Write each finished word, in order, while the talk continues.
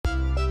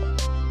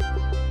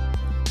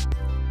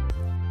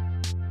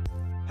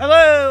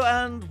Hello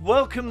and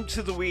welcome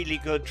to the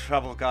Wheelie Good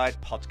Travel Guide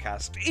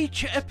podcast.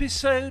 Each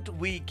episode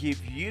we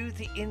give you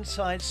the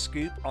inside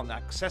scoop on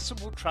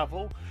accessible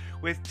travel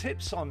with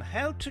tips on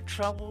how to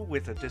travel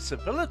with a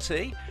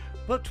disability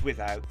but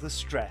without the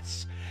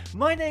stress.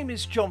 My name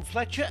is Jon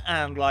Fletcher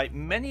and like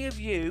many of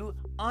you,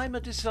 I'm a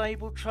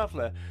disabled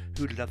traveller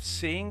who loves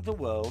seeing the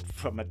world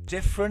from a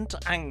different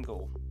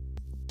angle.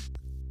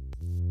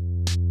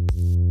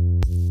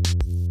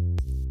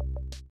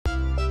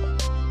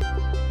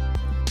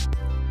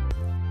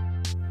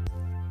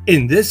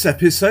 In this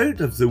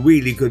episode of the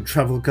Wheelie Good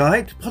Travel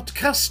Guide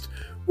podcast,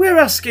 we're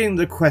asking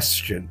the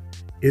question,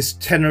 is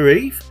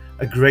Tenerife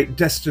a great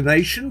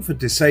destination for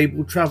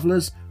disabled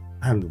travellers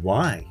and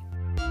why?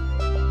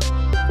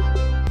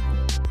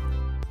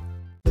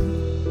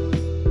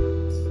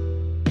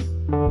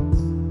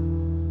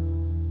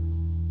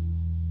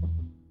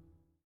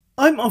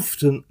 I'm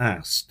often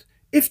asked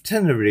if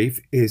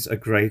Tenerife is a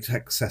great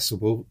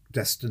accessible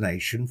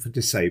destination for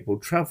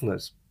disabled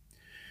travellers.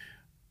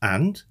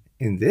 And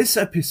in this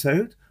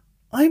episode,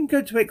 I'm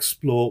going to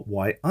explore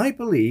why I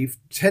believe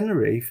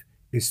Tenerife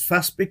is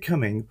fast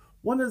becoming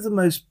one of the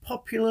most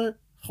popular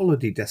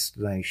holiday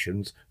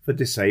destinations for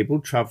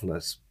disabled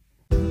travellers.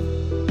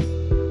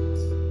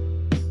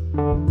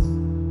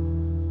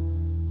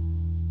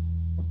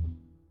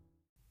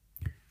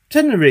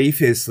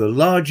 Tenerife is the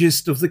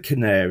largest of the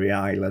Canary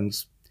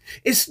Islands.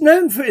 It's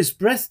known for its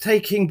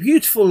breathtaking,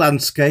 beautiful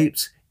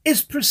landscapes,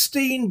 its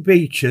pristine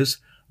beaches,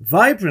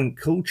 vibrant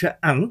culture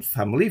and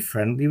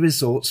family-friendly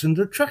resorts and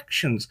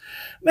attractions,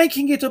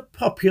 making it a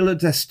popular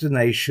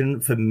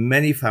destination for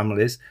many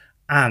families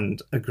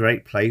and a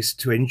great place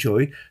to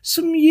enjoy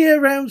some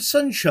year-round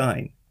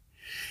sunshine.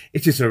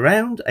 It is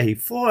around a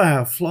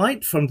 4-hour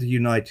flight from the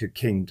United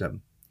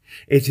Kingdom.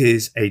 It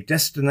is a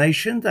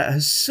destination that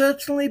has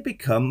certainly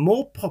become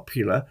more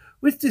popular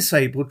with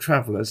disabled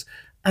travellers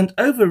and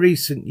over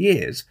recent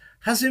years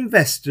has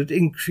invested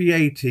in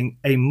creating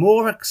a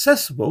more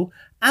accessible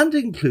and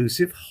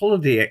inclusive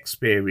holiday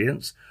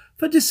experience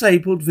for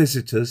disabled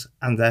visitors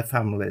and their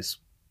families.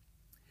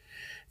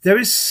 There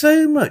is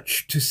so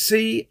much to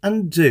see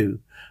and do,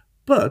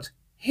 but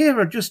here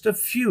are just a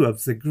few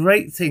of the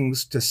great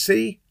things to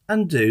see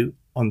and do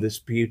on this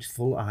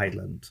beautiful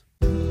island.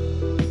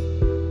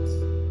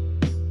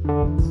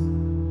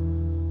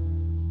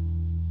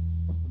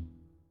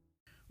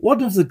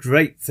 One of the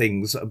great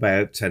things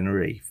about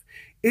Tenerife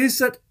is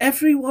that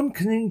everyone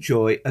can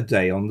enjoy a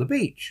day on the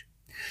beach.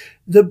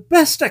 The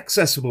best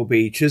accessible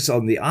beaches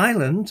on the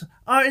island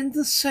are in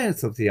the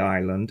south of the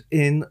island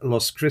in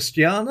Los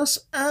Cristianos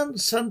and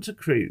Santa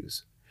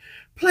Cruz.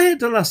 Playa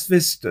de las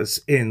Vistas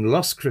in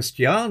Los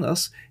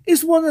Cristianos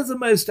is one of the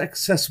most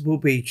accessible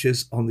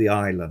beaches on the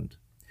island.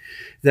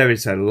 There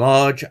is a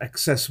large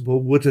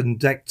accessible wooden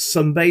decked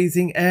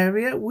sunbathing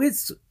area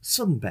with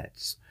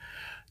sunbeds.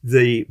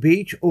 The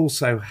beach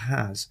also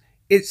has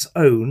its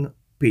own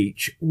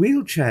beach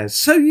wheelchairs,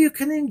 so you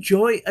can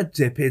enjoy a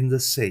dip in the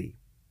sea.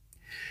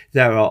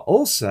 There are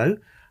also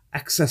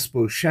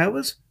accessible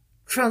showers,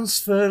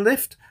 transfer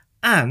lift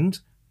and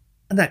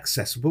an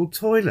accessible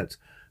toilet,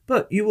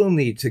 but you will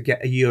need to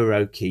get a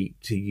Euro key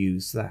to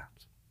use that.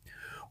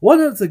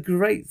 One of the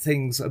great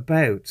things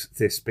about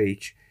this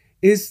beach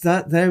is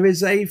that there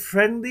is a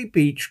friendly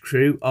beach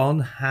crew on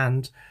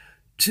hand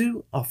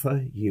to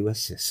offer you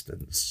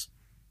assistance.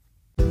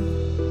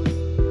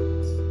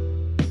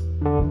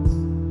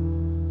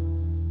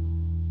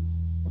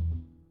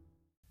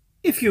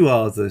 If you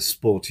are the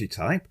sporty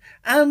type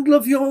and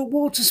love your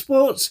water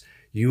sports,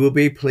 you will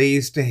be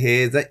pleased to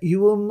hear that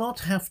you will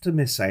not have to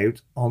miss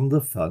out on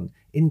the fun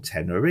in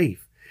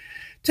Tenerife.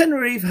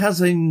 Tenerife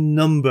has a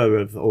number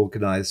of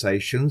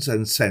organisations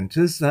and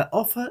centres that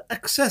offer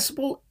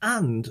accessible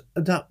and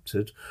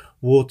adapted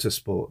water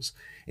sports,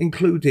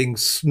 including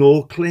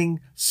snorkelling,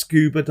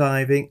 scuba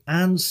diving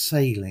and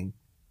sailing.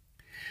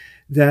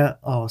 There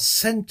are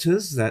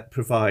centres that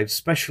provide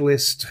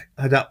specialist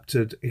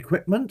adapted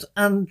equipment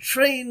and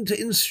trained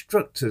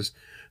instructors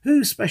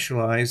who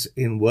specialise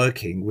in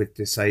working with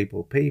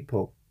disabled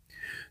people.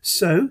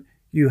 So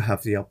you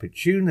have the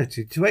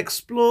opportunity to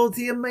explore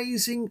the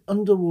amazing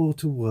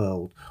underwater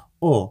world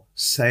or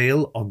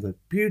sail on the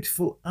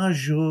beautiful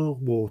azure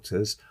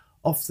waters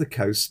off the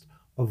coast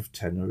of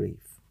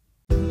Tenerife.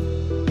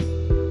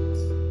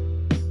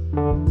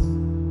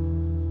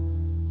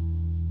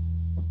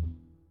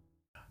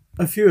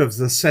 A few of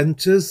the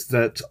centres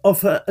that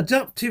offer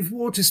adaptive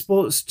water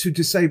sports to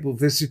disabled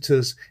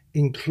visitors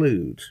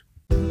include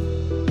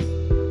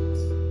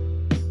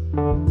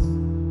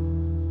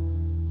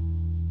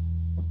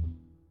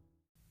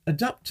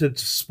Adapted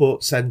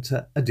Sports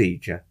Centre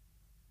Adija,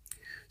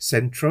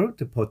 Centro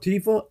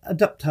Deportivo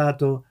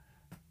Adaptado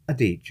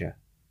Adija.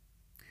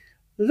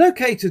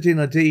 Located in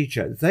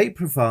Adija, they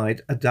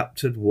provide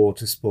adapted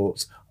water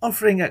sports,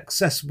 offering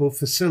accessible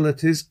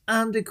facilities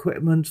and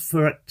equipment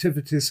for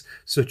activities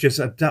such as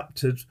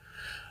adapted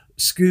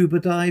scuba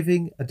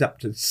diving,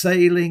 adapted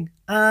sailing,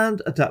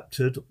 and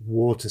adapted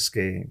water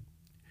skiing.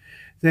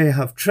 They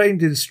have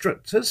trained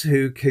instructors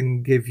who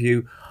can give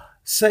you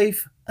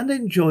safe and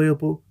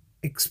enjoyable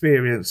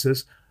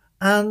experiences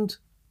and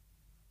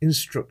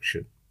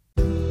instruction.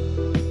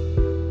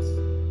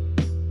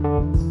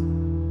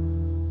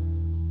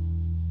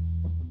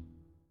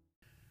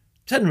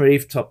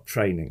 Tenerife Top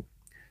Training.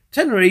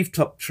 Tenerife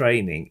Top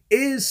Training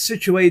is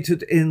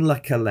situated in La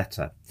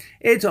Caleta.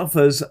 It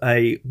offers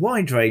a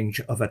wide range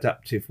of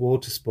adaptive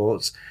water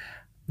sports.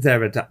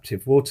 Their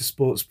adaptive water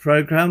sports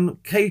program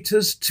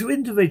caters to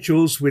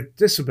individuals with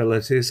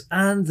disabilities,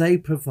 and they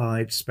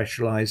provide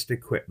specialised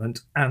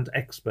equipment and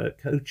expert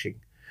coaching.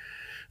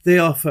 They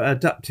offer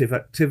adaptive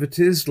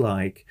activities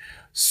like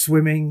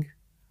swimming,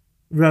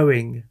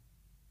 rowing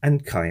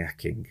and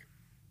kayaking.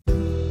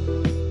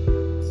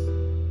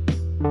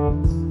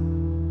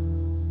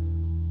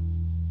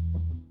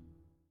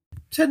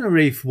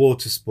 Tenerife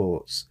Water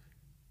Sports.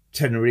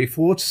 Tenerife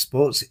Water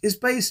Sports is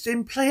based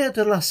in Playa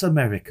de las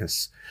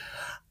Americas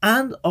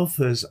and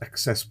offers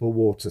accessible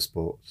water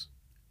sports.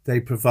 They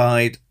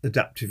provide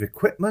adaptive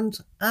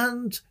equipment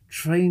and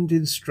trained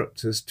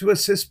instructors to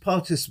assist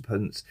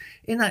participants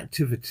in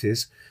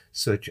activities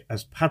such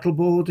as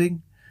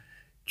paddleboarding,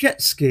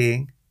 jet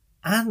skiing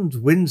and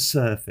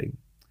windsurfing.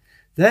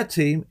 Their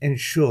team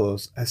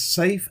ensures a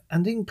safe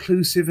and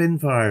inclusive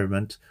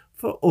environment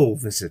for all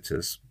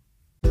visitors.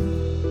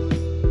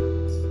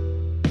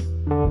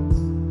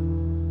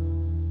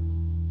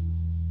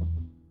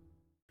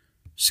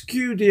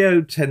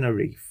 Scudio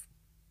Tenerife.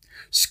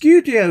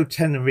 Scudio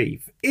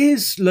Tenerife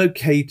is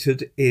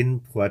located in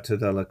Puerto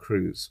de la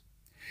Cruz.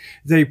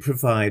 They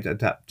provide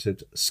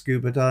adapted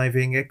scuba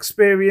diving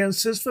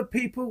experiences for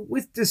people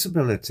with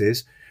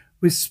disabilities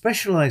with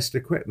specialised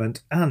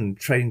equipment and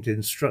trained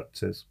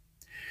instructors.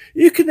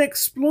 You can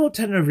explore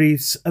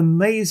Tenerife's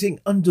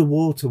amazing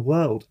underwater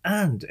world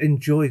and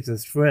enjoy the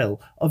thrill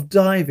of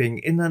diving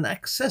in an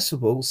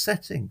accessible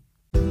setting.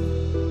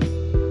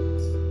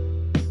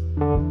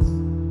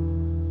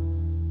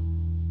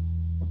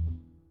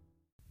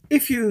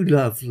 If you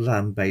love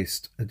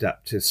land-based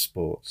adaptive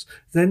sports,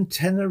 then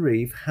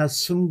Tenerife has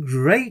some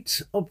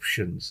great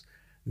options.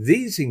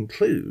 These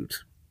include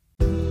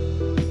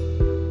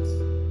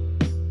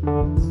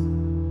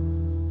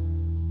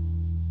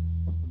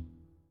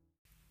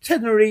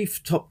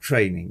Tenerife Top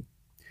Training.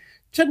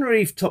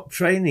 Tenerife Top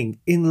Training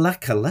in La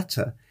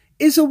Caleta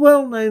is a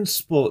well-known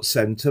sports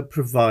centre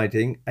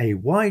providing a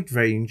wide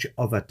range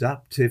of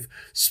adaptive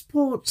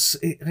sports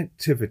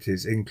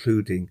activities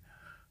including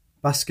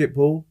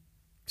basketball,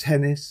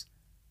 tennis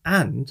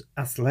and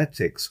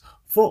athletics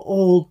for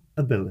all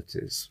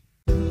abilities.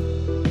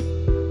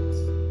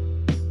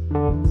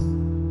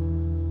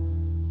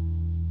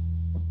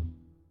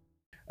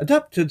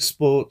 Adapted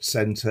Sports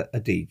Centre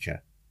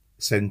Adija.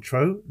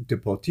 Centro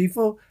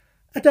Deportivo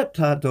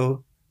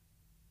Adaptado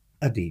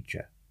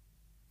Adija.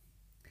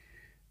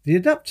 The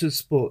Adapted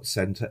Sports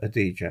Centre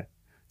Adija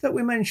that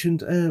we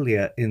mentioned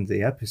earlier in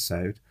the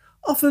episode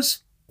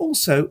offers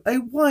also a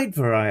wide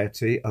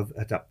variety of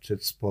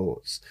adapted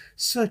sports,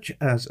 such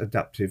as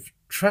adaptive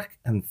track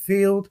and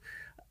field,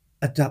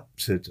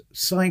 adapted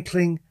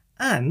cycling,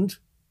 and,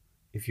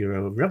 if you're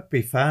a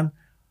rugby fan,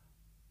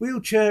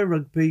 wheelchair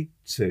rugby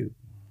too.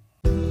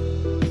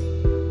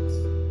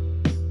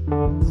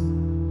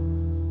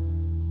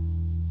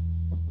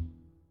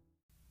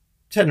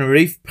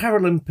 Tenerife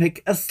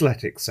Paralympic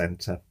Athletic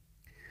Centre.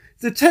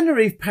 The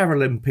Tenerife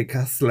Paralympic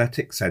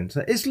Athletic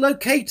Centre is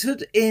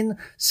located in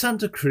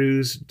Santa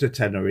Cruz de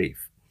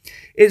Tenerife.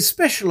 It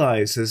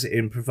specialises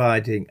in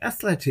providing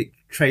athletic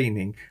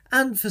training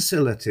and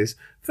facilities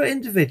for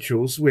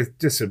individuals with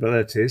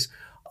disabilities,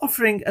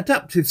 offering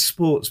adaptive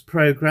sports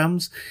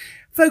programmes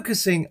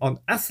focusing on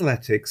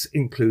athletics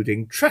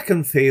including track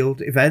and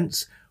field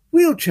events,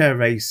 wheelchair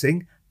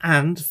racing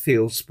and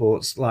field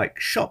sports like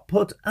shot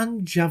put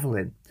and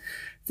javelin.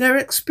 Their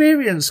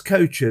experienced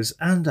coaches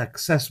and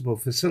accessible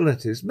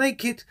facilities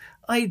make it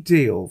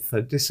ideal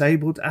for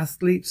disabled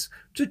athletes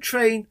to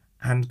train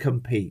and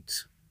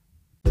compete.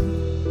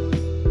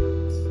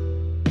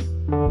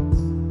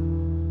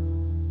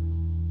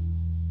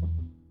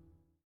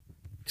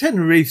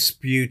 Tenerife's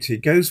beauty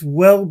goes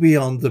well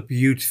beyond the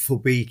beautiful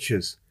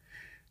beaches.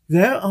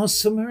 There are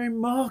some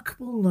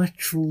remarkable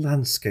natural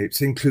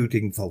landscapes,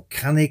 including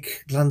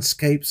volcanic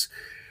landscapes,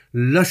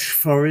 lush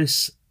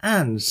forests,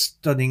 and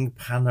stunning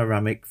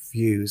panoramic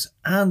views.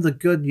 And the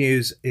good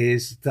news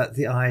is that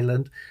the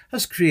island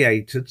has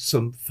created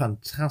some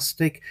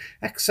fantastic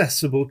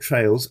accessible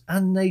trails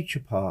and nature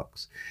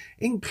parks,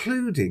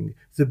 including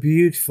the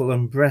beautiful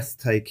and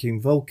breathtaking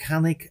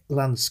volcanic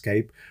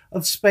landscape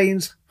of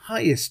Spain's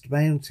highest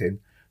mountain,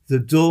 the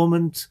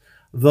dormant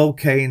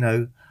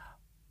volcano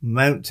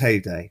Mount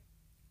Teide.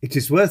 It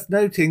is worth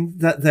noting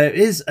that there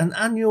is an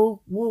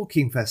annual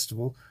walking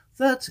festival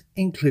that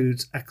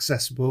includes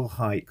accessible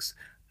hikes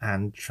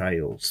and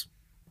trails.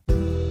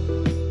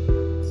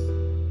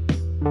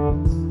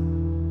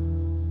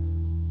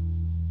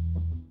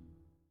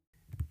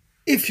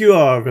 If you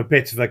are a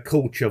bit of a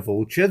culture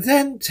vulture,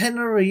 then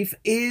Tenerife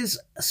is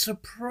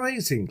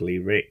surprisingly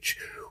rich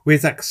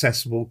with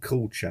accessible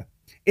culture.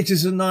 It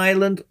is an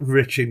island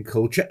rich in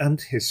culture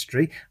and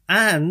history,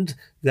 and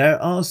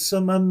there are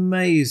some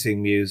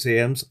amazing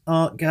museums,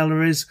 art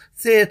galleries,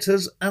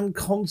 theatres and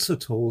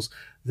concert halls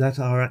that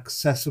are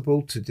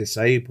accessible to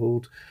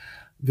disabled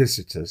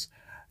visitors.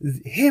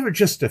 Here are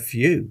just a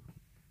few.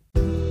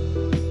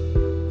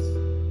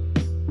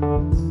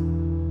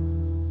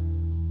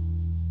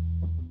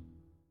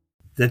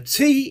 The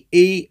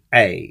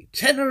TEA,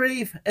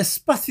 Tenerife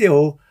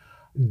Espacio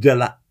de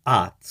la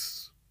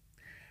Arts.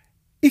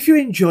 If you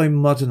enjoy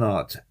modern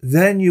art,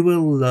 then you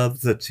will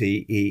love the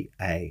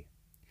TEA.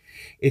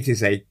 It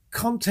is a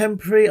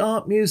contemporary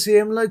art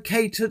museum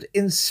located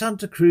in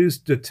Santa Cruz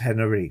de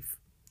Tenerife.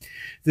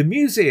 The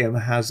museum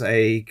has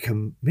a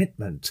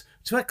commitment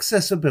to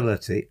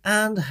accessibility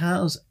and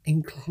has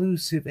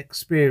inclusive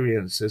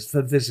experiences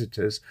for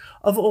visitors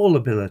of all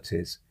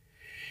abilities.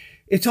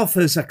 It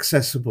offers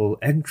accessible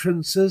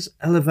entrances,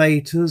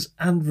 elevators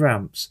and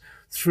ramps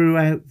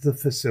throughout the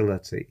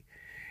facility,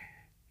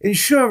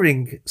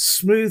 ensuring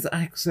smooth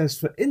access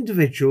for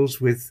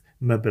individuals with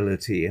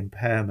mobility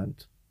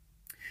impairment.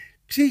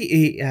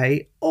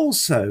 TEA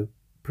also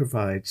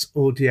provides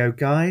audio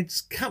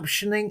guides,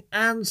 captioning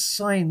and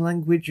sign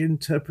language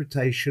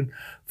interpretation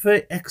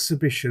for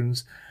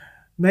exhibitions,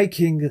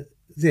 making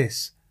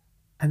this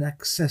an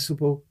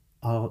accessible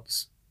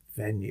arts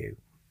venue.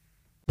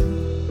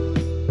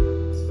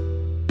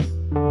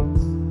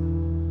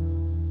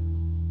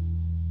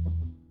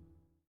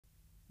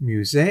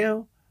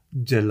 Museo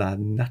de la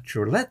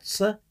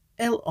Naturaleza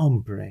El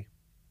Hombre.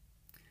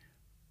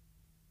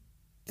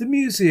 The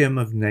Museum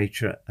of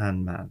Nature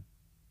and Man.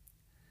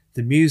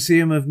 The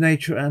Museum of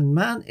Nature and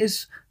Man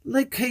is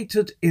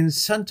located in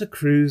Santa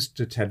Cruz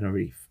de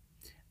Tenerife,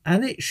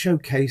 and it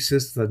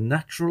showcases the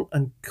natural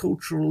and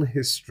cultural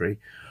history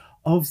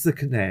of the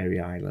Canary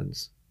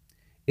Islands.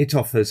 It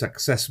offers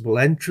accessible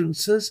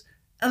entrances,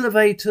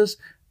 elevators,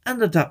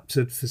 and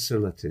adapted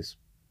facilities.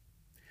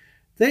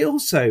 They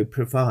also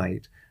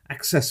provide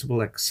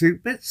accessible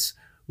exhibits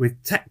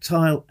with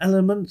tactile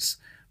elements,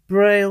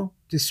 braille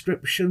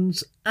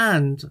descriptions,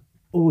 and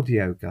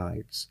audio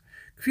guides,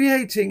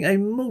 creating a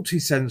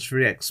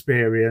multisensory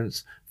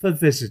experience for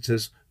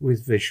visitors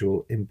with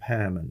visual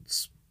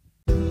impairments.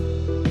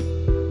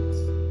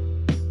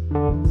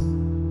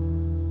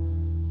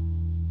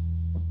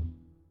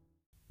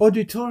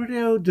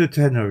 Auditorio de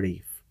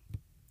Tenerife.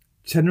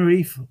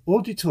 Tenerife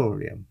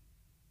Auditorium.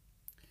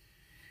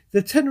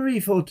 The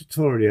Tenerife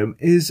Auditorium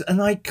is an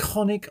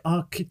iconic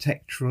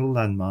architectural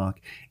landmark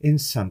in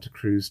Santa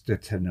Cruz de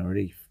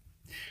Tenerife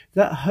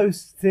that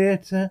hosts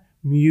theatre,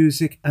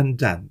 music and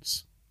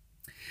dance.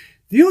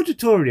 The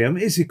auditorium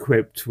is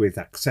equipped with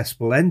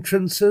accessible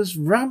entrances,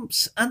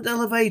 ramps and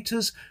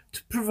elevators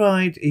to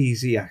provide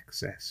easy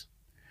access.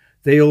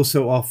 They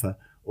also offer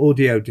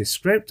audio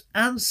descript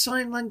and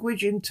sign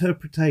language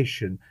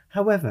interpretation.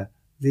 However,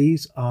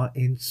 these are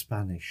in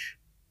Spanish.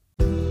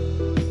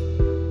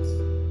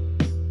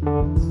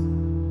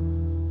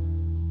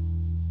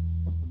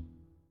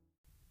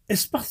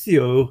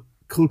 Espacio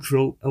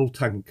Cultural El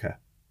Tanque.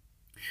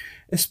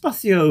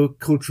 Espacio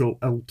Cultural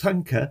El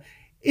Tanque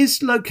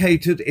is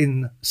located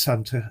in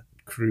Santa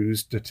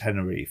Cruz de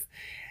Tenerife.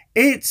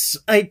 It's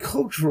a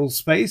cultural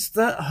space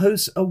that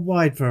hosts a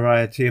wide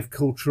variety of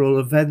cultural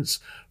events,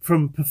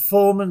 from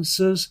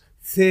performances,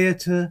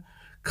 theatre,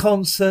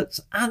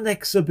 concerts and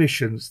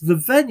exhibitions. The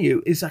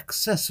venue is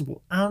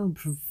accessible and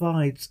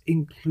provides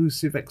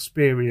inclusive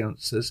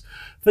experiences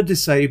for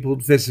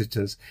disabled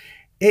visitors.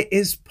 It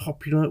is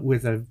popular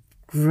with a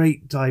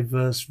great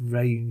diverse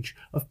range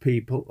of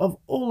people of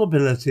all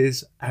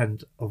abilities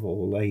and of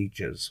all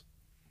ages.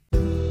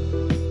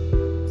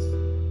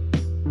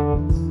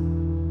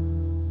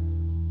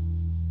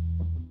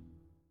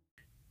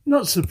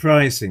 Not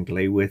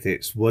surprisingly, with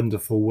its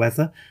wonderful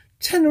weather,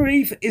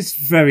 Tenerife is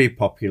very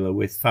popular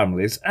with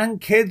families, and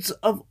kids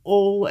of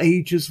all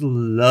ages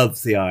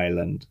love the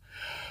island.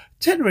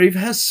 Tenerife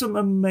has some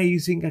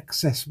amazing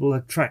accessible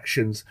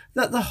attractions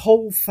that the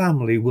whole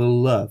family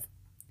will love.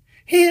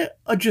 Here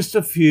are just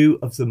a few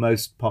of the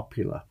most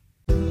popular.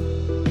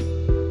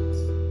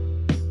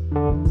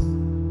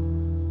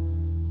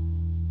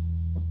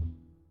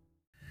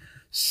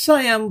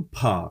 Siam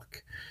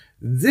Park.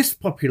 This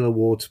popular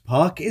water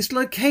park is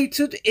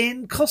located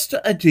in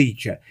Costa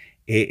Adija.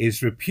 It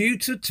is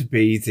reputed to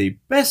be the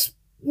best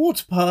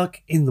water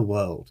park in the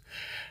world,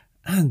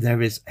 and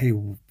there is a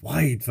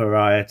wide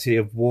variety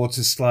of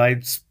water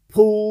slides,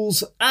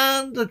 pools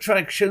and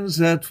attractions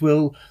that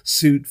will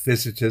suit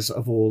visitors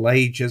of all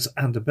ages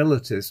and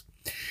abilities.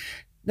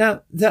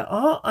 Now, there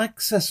are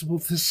accessible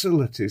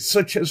facilities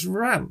such as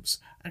ramps,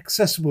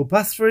 accessible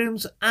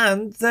bathrooms,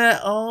 and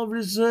there are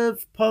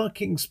reserved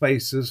parking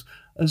spaces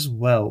as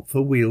well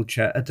for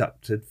wheelchair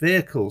adapted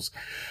vehicles.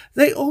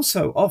 They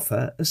also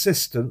offer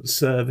assistance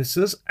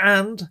services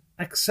and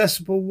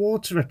accessible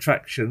water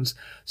attractions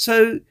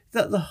so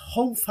that the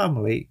whole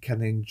family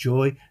can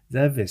enjoy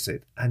their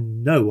visit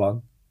and no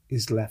one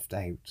is left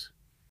out.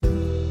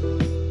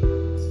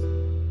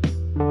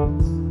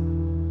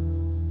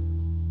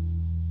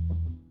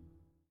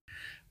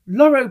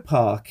 Loro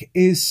Park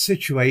is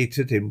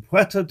situated in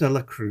Puerto de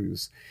la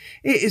Cruz.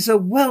 It is a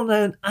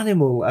well-known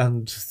animal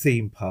and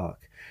theme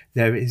park.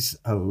 There is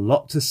a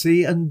lot to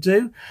see and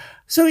do,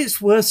 so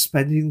it's worth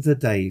spending the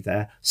day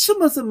there.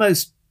 Some of the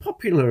most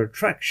popular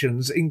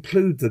attractions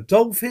include the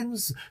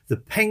dolphins, the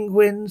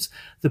penguins,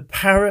 the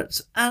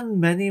parrots,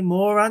 and many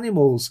more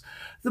animals.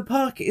 The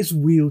park is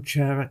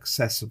wheelchair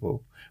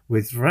accessible,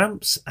 with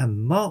ramps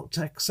and marked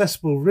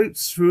accessible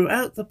routes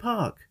throughout the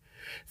park.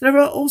 There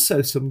are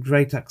also some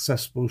great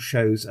accessible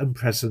shows and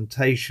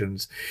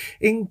presentations,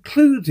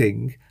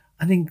 including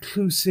an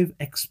inclusive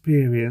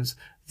experience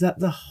that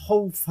the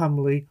whole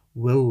family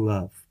will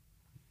love.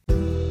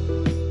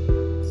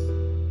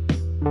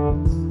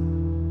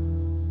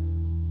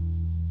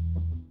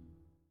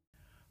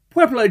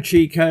 Pueblo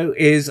Chico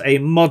is a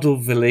model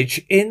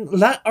village in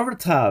La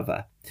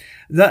Orotava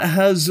that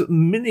has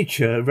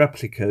miniature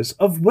replicas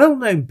of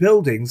well-known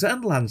buildings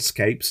and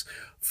landscapes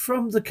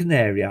from the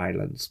Canary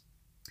Islands.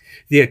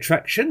 The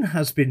attraction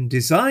has been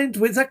designed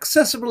with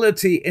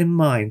accessibility in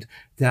mind.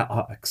 There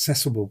are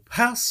accessible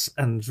paths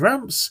and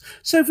ramps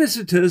so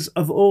visitors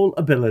of all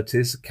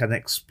abilities can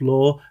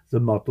explore the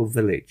model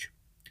village.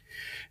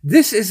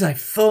 This is a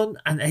fun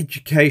and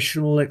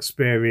educational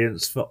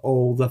experience for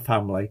all the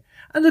family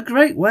and a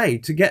great way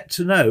to get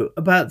to know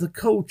about the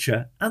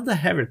culture and the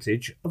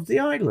heritage of the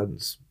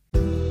islands.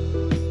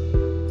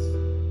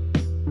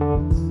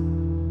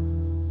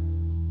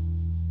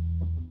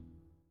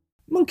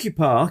 Monkey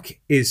Park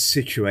is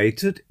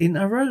situated in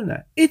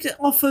Arona. It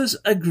offers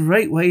a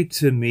great way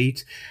to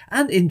meet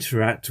and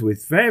interact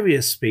with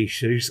various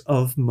species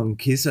of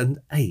monkeys and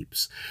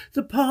apes.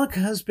 The park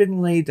has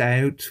been laid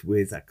out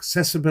with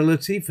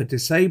accessibility for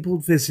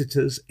disabled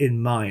visitors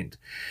in mind.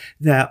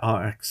 There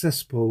are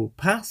accessible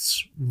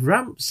paths,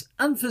 ramps,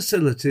 and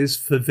facilities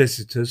for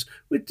visitors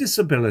with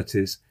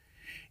disabilities.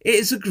 It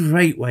is a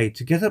great way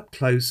to get up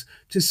close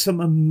to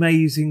some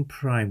amazing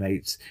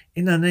primates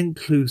in an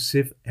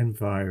inclusive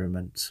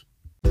environment.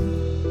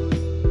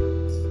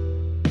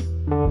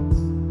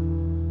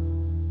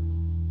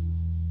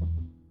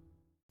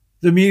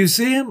 The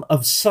Museum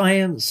of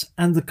Science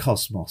and the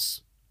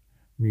Cosmos.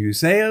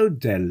 Museo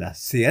de la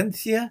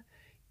Ciencia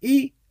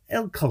y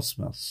el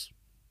Cosmos.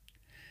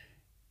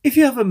 If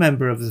you have a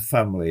member of the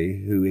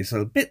family who is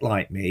a bit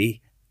like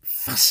me,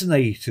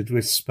 fascinated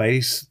with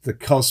space, the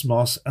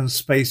cosmos and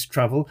space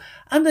travel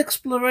and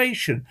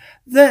exploration,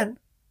 then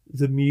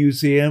the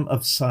Museum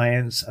of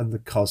Science and the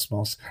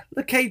Cosmos,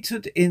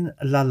 located in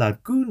La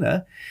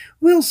Laguna,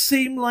 will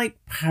seem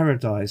like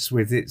paradise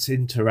with its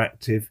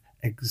interactive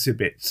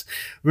exhibits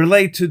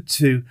related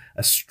to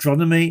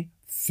astronomy,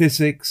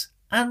 physics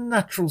and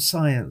natural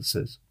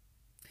sciences.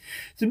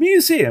 The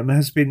museum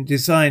has been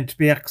designed to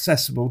be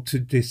accessible to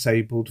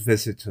disabled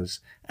visitors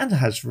and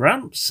has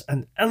ramps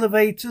and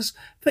elevators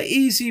for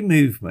easy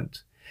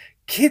movement.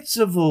 Kids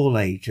of all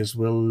ages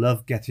will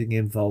love getting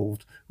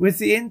involved with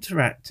the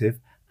interactive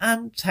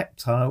and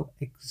tactile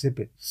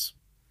exhibits.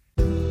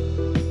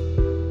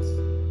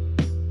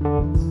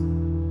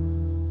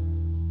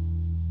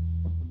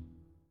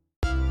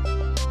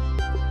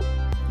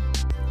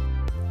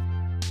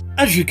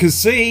 As you can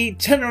see,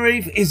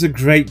 Tenerife is a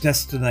great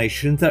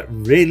destination that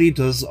really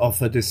does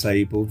offer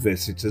disabled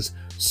visitors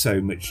so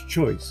much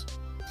choice.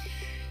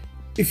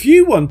 If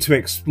you want to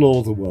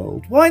explore the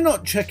world, why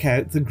not check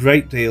out the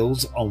great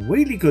deals on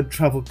Wheelie Good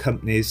Travel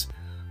Company's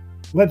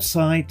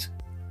website,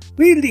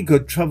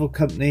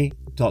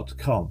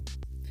 wheeliegoodtravelcompany.com.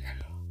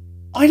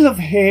 I love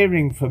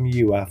hearing from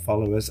you, our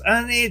followers,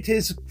 and it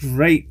is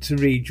great to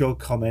read your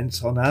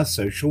comments on our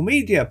social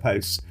media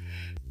posts.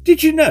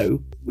 Did you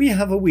know we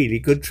have a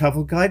Wheelie Good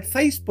Travel Guide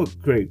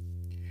Facebook group?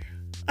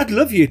 I'd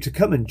love you to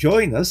come and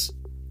join us.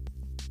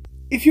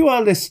 If you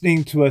are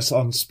listening to us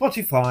on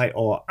Spotify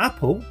or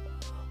Apple,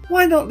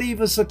 why not leave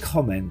us a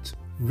comment,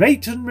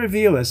 rate and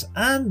review us,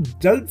 and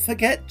don't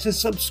forget to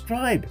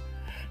subscribe.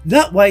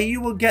 That way you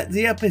will get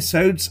the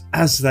episodes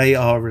as they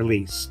are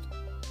released.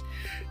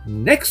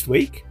 Next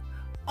week,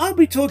 I'll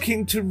be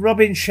talking to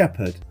Robin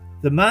Shepherd,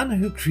 the man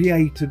who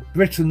created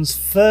Britain's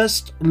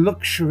first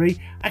luxury,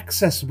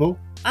 accessible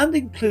and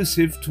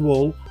inclusive to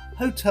all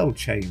hotel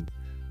chain,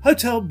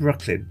 Hotel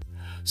Brooklyn.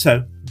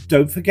 So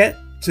don't forget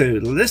to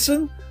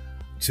listen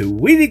to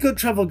Wheelie Good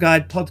Travel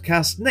Guide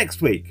podcast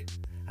next week.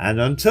 And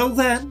until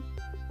then,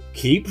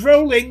 keep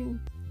rolling.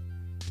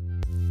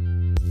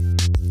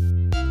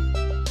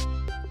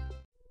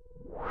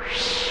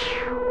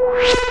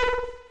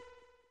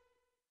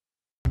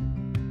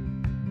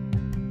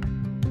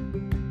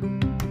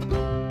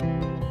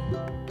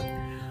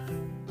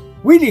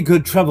 Wheelie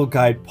Good Travel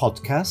Guide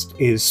podcast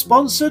is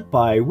sponsored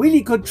by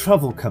Wheelie Good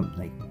Travel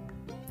Company.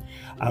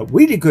 At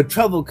Wheelie Good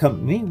Travel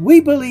Company,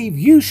 we believe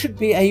you should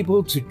be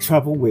able to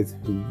travel with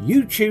who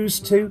you choose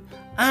to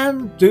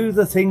and do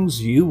the things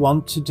you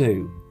want to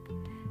do.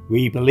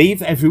 We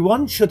believe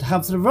everyone should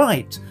have the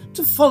right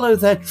to follow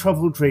their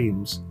travel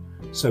dreams,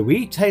 so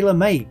we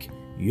tailor-make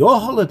your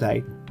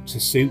holiday to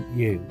suit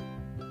you.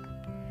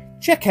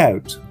 Check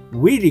out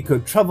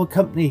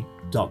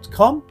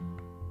wheeliegoodtravelcompany.com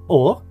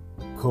or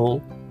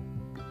call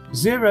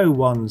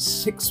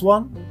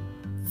 0161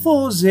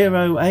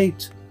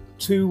 408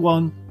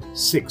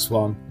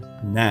 2161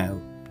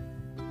 now.